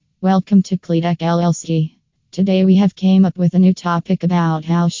Welcome to Cleatech LLC. Today we have came up with a new topic about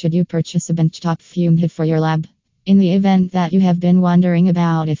how should you purchase a benchtop fume hood for your lab. In the event that you have been wondering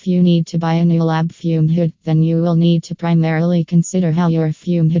about if you need to buy a new lab fume hood, then you will need to primarily consider how your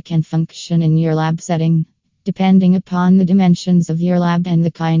fume hood can function in your lab setting. Depending upon the dimensions of your lab and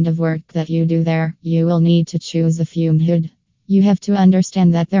the kind of work that you do there, you will need to choose a fume hood. You have to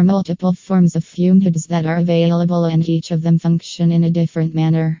understand that there are multiple forms of fume hoods that are available and each of them function in a different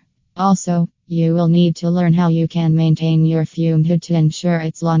manner. Also, you will need to learn how you can maintain your fume hood to ensure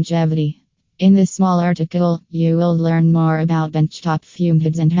its longevity. In this small article, you will learn more about benchtop fume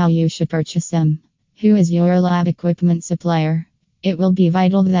hoods and how you should purchase them. Who is your lab equipment supplier? It will be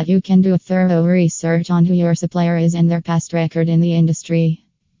vital that you can do a thorough research on who your supplier is and their past record in the industry.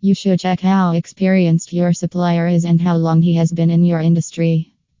 You should check how experienced your supplier is and how long he has been in your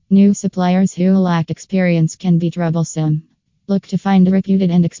industry. New suppliers who lack experience can be troublesome. Look to find a reputed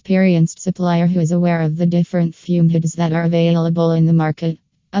and experienced supplier who is aware of the different fume hoods that are available in the market.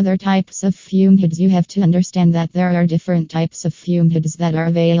 Other types of fume hoods. You have to understand that there are different types of fume hoods that are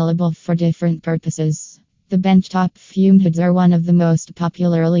available for different purposes. The benchtop fume hoods are one of the most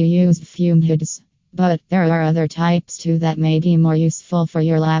popularly used fume hoods. But there are other types too that may be more useful for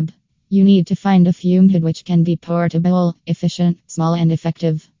your lab. You need to find a fume hood which can be portable, efficient, small and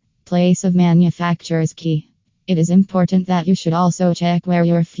effective. Place of manufacture is key. It is important that you should also check where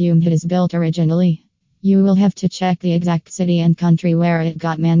your fume hood is built originally. You will have to check the exact city and country where it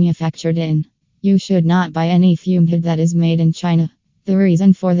got manufactured in. You should not buy any fume hood that is made in China. The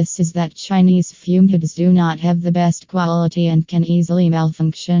reason for this is that Chinese fume hoods do not have the best quality and can easily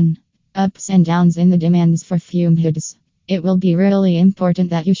malfunction. Ups and downs in the demands for fume hoods. It will be really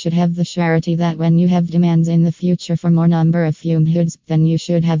important that you should have the surety that when you have demands in the future for more number of fume hoods, then you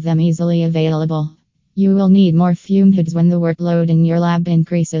should have them easily available. You will need more fume hoods when the workload in your lab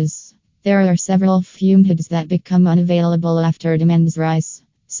increases. There are several fume hoods that become unavailable after demands rise.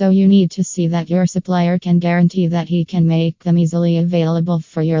 So you need to see that your supplier can guarantee that he can make them easily available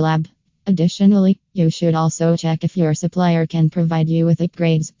for your lab. Additionally, you should also check if your supplier can provide you with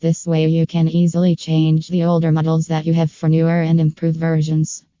upgrades. This way you can easily change the older models that you have for newer and improved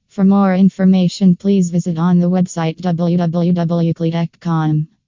versions. For more information, please visit on the website www.cleatech.com.